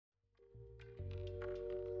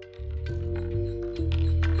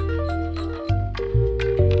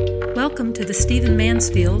Welcome to the Stephen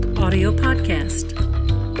Mansfield audio podcast.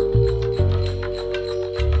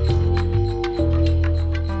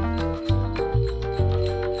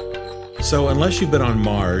 So unless you've been on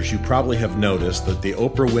Mars, you probably have noticed that the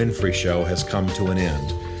Oprah Winfrey Show has come to an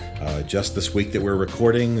end. Just this week that we're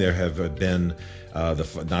recording, there have been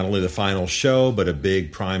not only the final show, but a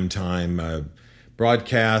big primetime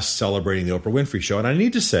broadcast celebrating the Oprah Winfrey Show. And I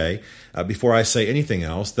need to say, before I say anything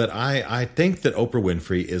else, that I think that Oprah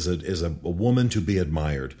Winfrey is a woman to be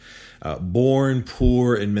admired. Born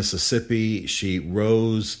poor in Mississippi, she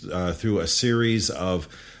rose through a series of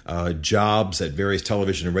jobs at various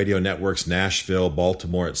television and radio networks, Nashville,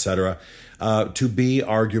 Baltimore, etc., to be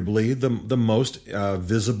arguably the most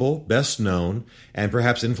visible, best known, and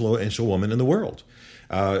perhaps influential woman in the world.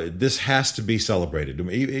 This has to be celebrated.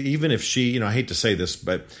 Even if she, I hate to say this,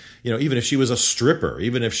 but even if she was a stripper,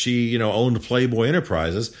 even if she, owned Playboy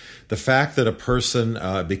Enterprises, the fact that a person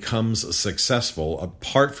becomes successful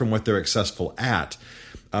apart from what they're successful at,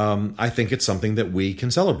 I think it's something that we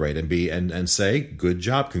can celebrate and say, good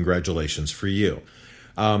job, congratulations for you.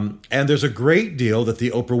 And there's a great deal that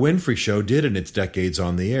the Oprah Winfrey Show did in its decades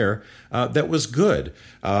on the air that was good.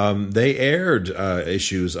 They aired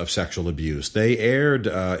issues of sexual abuse. They aired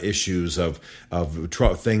issues of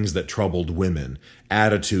things that troubled women,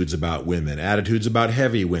 attitudes about women, attitudes about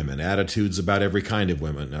heavy women, attitudes about every kind of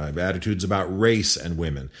women, attitudes about race and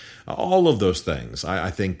women. All of those things,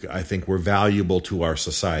 I think were valuable to our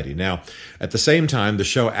society. Now, at the same time, the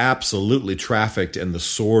show absolutely trafficked in the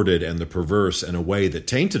sordid and the perverse in a way that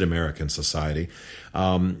tainted American society.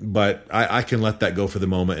 But I can let that go for the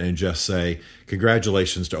moment and just say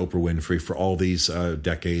congratulations to Oprah Winfrey for all these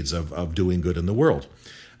decades of doing good in the world.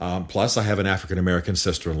 Plus, I have an African-American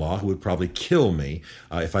sister-in-law who would probably kill me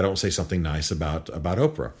if I don't say something nice about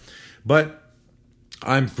Oprah. But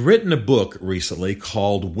I've written a book recently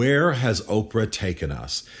called Where Has Oprah Taken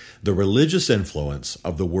Us? The Religious Influence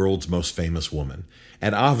of the World's Most Famous Woman.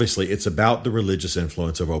 And obviously, it's about the religious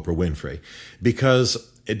influence of Oprah Winfrey. Because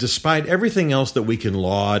despite everything else that we can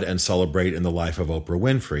laud and celebrate in the life of Oprah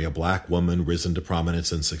Winfrey, a black woman risen to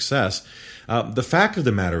prominence and success, the fact of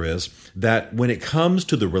the matter is that when it comes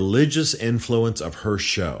to the religious influence of her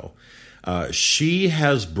show, she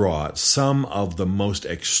has brought some of the most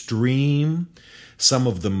extreme, some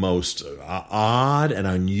of the most odd and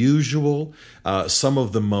unusual, some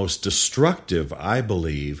of the most destructive, I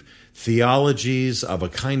believe, theologies of a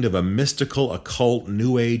kind of a mystical, occult,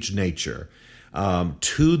 New Age nature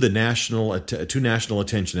to national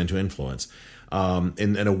attention and to influence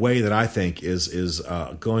in a way that I think is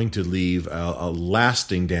going to leave a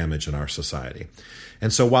lasting damage in our society.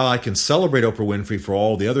 And so while I can celebrate Oprah Winfrey for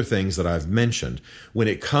all the other things that I've mentioned, when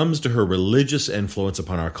it comes to her religious influence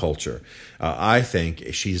upon our culture, I think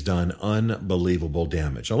she's done unbelievable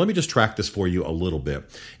damage. Now, let me just track this for you a little bit.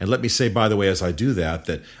 And let me say, by the way, as I do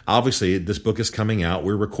that obviously this book is coming out.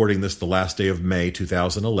 We're recording this the last day of May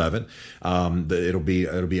 2011. It'll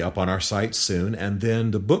be up on our site soon. And then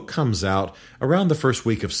the book comes out around the first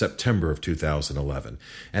week of September of 2011.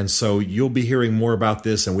 And so you'll be hearing more about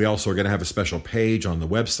this. And we also are going to have a special page on the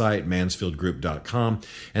website, mansfieldgroup.com.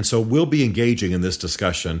 And so we'll be engaging in this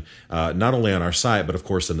discussion, not only on our site, but of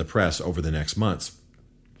course in the press over the next months.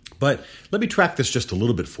 But let me track this just a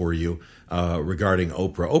little bit for you regarding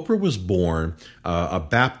Oprah. Oprah was born a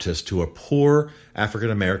Baptist to a poor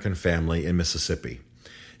African-American family in Mississippi.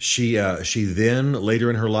 She then, later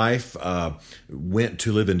in her life, went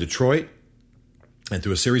to live in Detroit, and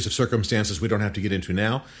through a series of circumstances we don't have to get into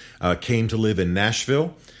now, came to live in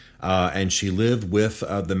Nashville. And she lived with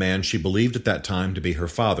the man she believed at that time to be her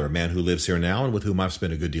father, a man who lives here now and with whom I've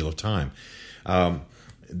spent a good deal of time.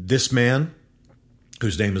 This man,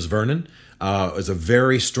 whose name is Vernon, is a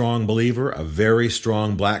very strong believer, a very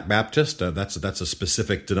strong Black Baptist. That's a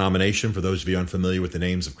specific denomination for those of you unfamiliar with the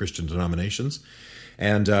names of Christian denominations.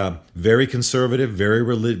 And very conservative, very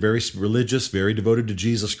religious, very devoted to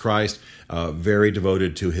Jesus Christ, very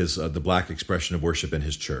devoted to the Black expression of worship in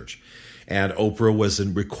his church. And Oprah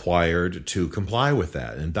wasn't required to comply with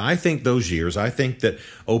that. And I think that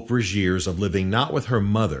Oprah's years of living not with her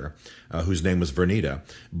mother, whose name was Vernita,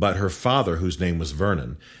 but her father, whose name was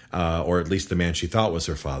Vernon, or at least the man she thought was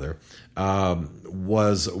her father,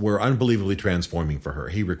 were unbelievably transforming for her.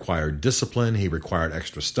 He required discipline, he required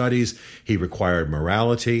extra studies, he required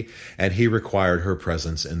morality, and he required her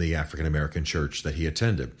presence in the African-American church that he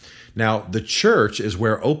attended. Now, the church is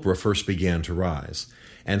where Oprah first began to rise.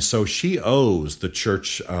 And so she owes the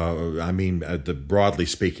church, broadly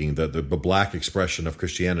speaking, the Black expression of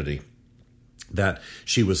Christianity, that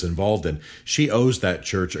she was involved in. She owes that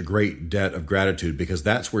church a great debt of gratitude because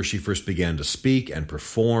that's where she first began to speak and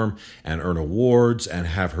perform and earn awards and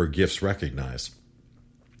have her gifts recognized.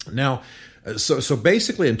 Now, so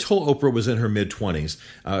basically, until Oprah was in her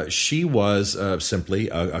mid-20s, she was simply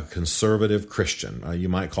a conservative Christian. You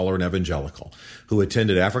might call her an evangelical, who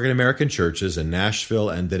attended African-American churches in Nashville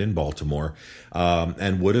and then in Baltimore,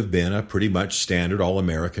 and would have been a pretty much standard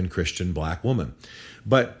all-American Christian black woman.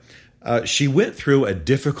 But she went through a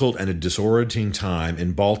difficult and a disorienting time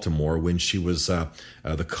in Baltimore when she was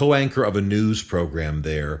the co-anchor of a news program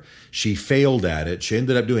there. She failed at it. She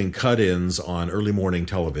ended up doing cut-ins on early morning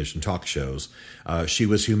television talk shows. She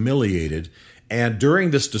was humiliated. And during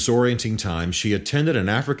this disorienting time, she attended an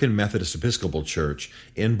African Methodist Episcopal church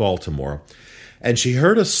in Baltimore. And she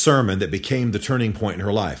heard a sermon that became the turning point in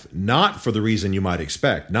her life, not for the reason you might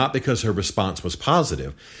expect, not because her response was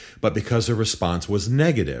positive, but because her response was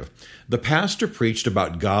negative. The pastor preached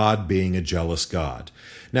about God being a jealous God.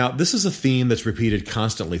 Now, this is a theme that's repeated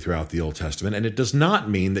constantly throughout the Old Testament, and it does not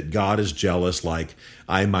mean that God is jealous like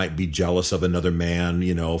I might be jealous of another man,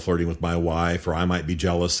 flirting with my wife, or I might be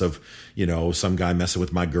jealous of, some guy messing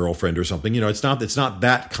with my girlfriend or something. It's not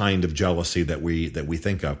that kind of jealousy that we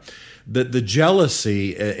think of. The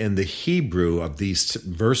jealousy in the Hebrew of these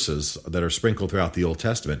verses that are sprinkled throughout the Old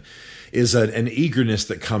Testament is an eagerness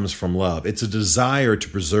that comes from love. It's a desire to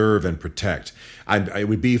preserve and protect. It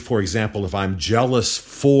would be, for example, if I'm jealous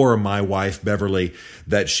for my wife, Beverly,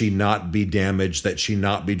 that she not be damaged, that she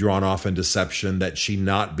not be drawn off in deception, that she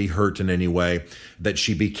not be hurt in any way, that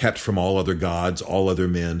she be kept from all other gods, all other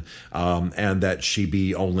men, and that she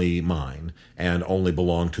be only mine and only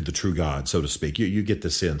belong to the true God, so to speak. You get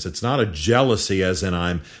the sense. It's not a jealousy as in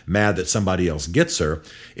I'm mad that somebody else gets her.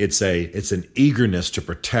 It's an eagerness to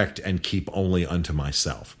protect and keep only unto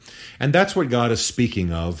myself. And that's what God is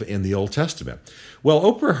speaking of in the Old Testament. Well,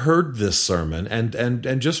 Oprah heard this sermon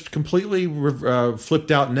and just completely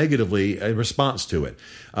flipped out negatively in response to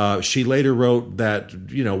it. She later wrote that,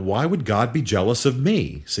 why would God be jealous of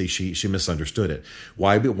me? See, she misunderstood it.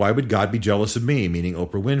 Why would God be jealous of me? Meaning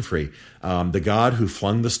Oprah Winfrey. The God who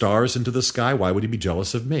flung the stars into the sky, why would he be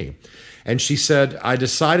jealous of me? And she said, I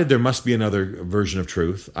decided there must be another version of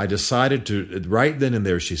truth. I decided to, right then and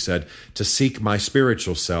there, she said, to seek my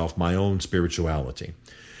spiritual self, my own spirituality.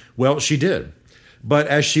 Well, she did. But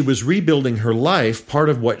as she was rebuilding her life, part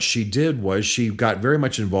of what she did was she got very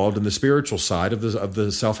much involved in the spiritual side of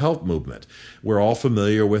the self-help movement. We're all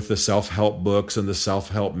familiar with the self-help books and the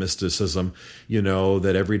self-help mysticism,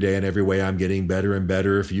 that every day and every way I'm getting better and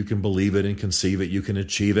better. If you can believe it and conceive it, you can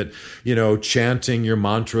achieve it. Chanting your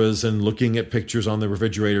mantras and looking at pictures on the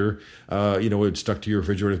refrigerator, it's stuck to your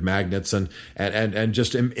refrigerator with magnets and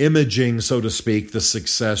just imaging, so to speak, the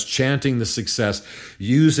success, chanting the success,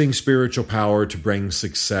 using spiritual power to bring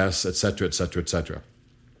success, etc., etc., etc.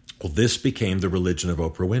 Well, this became the religion of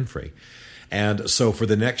Oprah Winfrey. And so for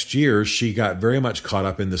the next year, she got very much caught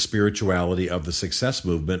up in the spirituality of the success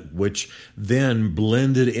movement, which then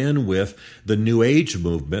blended in with the New Age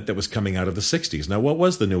movement that was coming out of the 60s. Now, what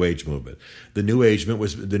was the New Age movement? The New Age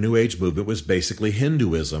movement was basically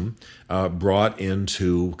Hinduism brought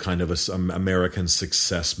into kind of some American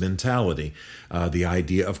success mentality. The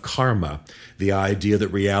idea of karma, the idea that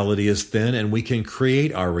reality is thin and we can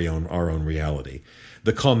create our own reality.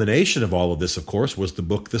 The culmination of all of this, of course, was the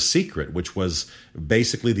book The Secret, which was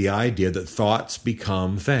basically the idea that thoughts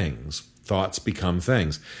become things. Thoughts become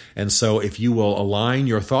things. And so if you will align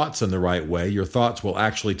your thoughts in the right way, your thoughts will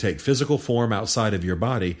actually take physical form outside of your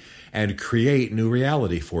body and create new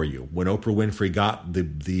reality for you. When Oprah Winfrey got the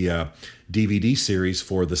DVD series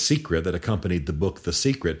for The Secret that accompanied the book The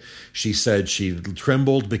Secret, she said she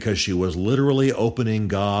trembled because she was literally opening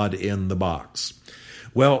God in the box.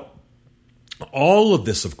 Well, all of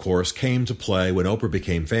this, of course, came to play when Oprah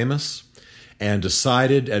became famous and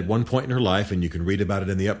decided at one point in her life, and you can read about it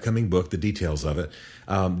in the upcoming book, the details of it,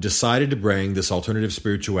 decided to bring this alternative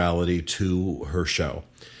spirituality to her show.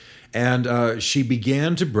 And she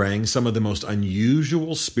began to bring some of the most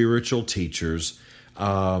unusual spiritual teachers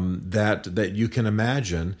that you can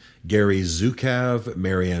imagine. Gary Zukav,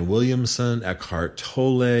 Marianne Williamson, Eckhart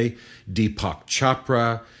Tolle, Deepak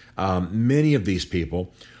Chopra, many of these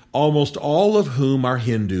people, almost all of whom are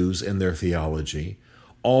Hindus in their theology,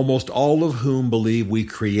 almost all of whom believe we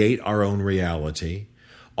create our own reality,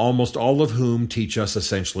 almost all of whom teach us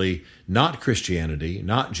essentially not Christianity,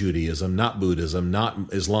 not Judaism, not Buddhism, not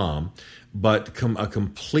Islam, but a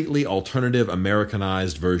completely alternative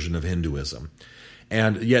Americanized version of Hinduism.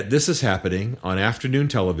 And yet this is happening on afternoon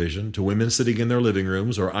television to women sitting in their living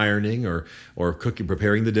rooms or ironing or cooking,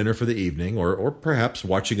 preparing the dinner for the evening, or perhaps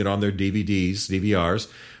watching it on their DVRs,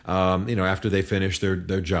 after they finish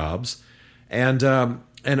their jobs. And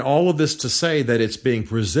all of this to say that it's being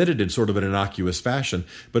presented in sort of an innocuous fashion,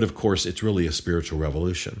 but of course it's really a spiritual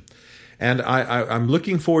revolution. And I'm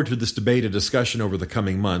looking forward to this debate and discussion over the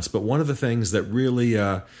coming months. But one of the things that really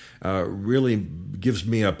gives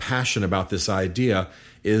me a passion about this idea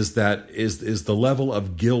is the level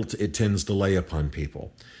of guilt it tends to lay upon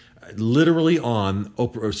people. Literally on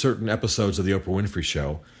certain episodes of the Oprah Winfrey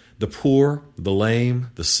Show, the poor, the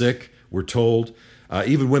lame, the sick were told,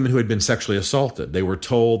 even women who had been sexually assaulted, they were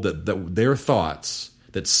told that their thoughts,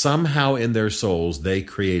 that somehow in their souls they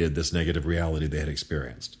created this negative reality they had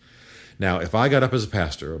experienced. Now, if I got up as a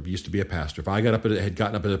pastor, I used to be a pastor, if I had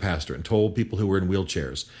gotten up as a pastor and told people who were in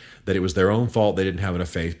wheelchairs that it was their own fault they didn't have enough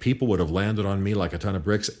faith, people would have landed on me like a ton of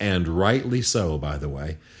bricks, and rightly so, by the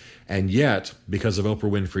way. And yet, because of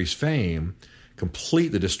Oprah Winfrey's fame,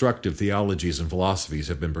 completely destructive theologies and philosophies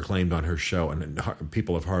have been proclaimed on her show, and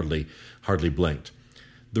people have hardly blinked.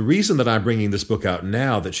 The reason that I'm bringing this book out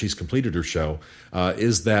now that she's completed her show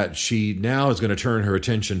is that she now is going to turn her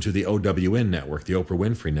attention to the OWN network, the Oprah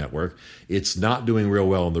Winfrey Network. It's not doing real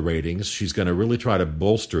well in the ratings. She's going to really try to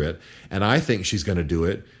bolster it, and I think she's going to do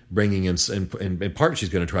it bringing in part she's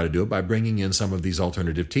going to try to do it by bringing in some of these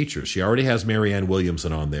alternative teachers. She already has Marianne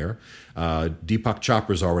Williamson on there. Deepak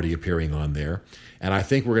Chopra's already appearing on there. And I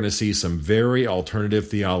think we're going to see some very alternative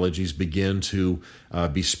theologies begin to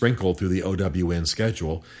be sprinkled through the OWN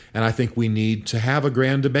schedule. And I think we need to have a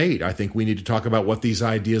grand debate. I think we need to talk about what these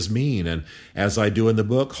ideas mean. And as I do in the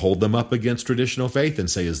book, hold them up against traditional faith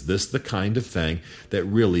and say, is this the kind of thing that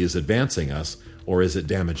really is advancing us, or is it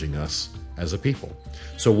damaging us as a people?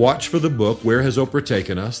 So watch for the book, Where Has Oprah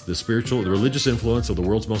Taken Us? The religious influence of the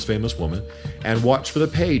world's most famous woman. And watch for the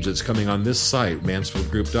page that's coming on this site,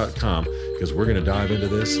 mansfieldgroup.com, because we're going to dive into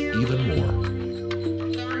this even more.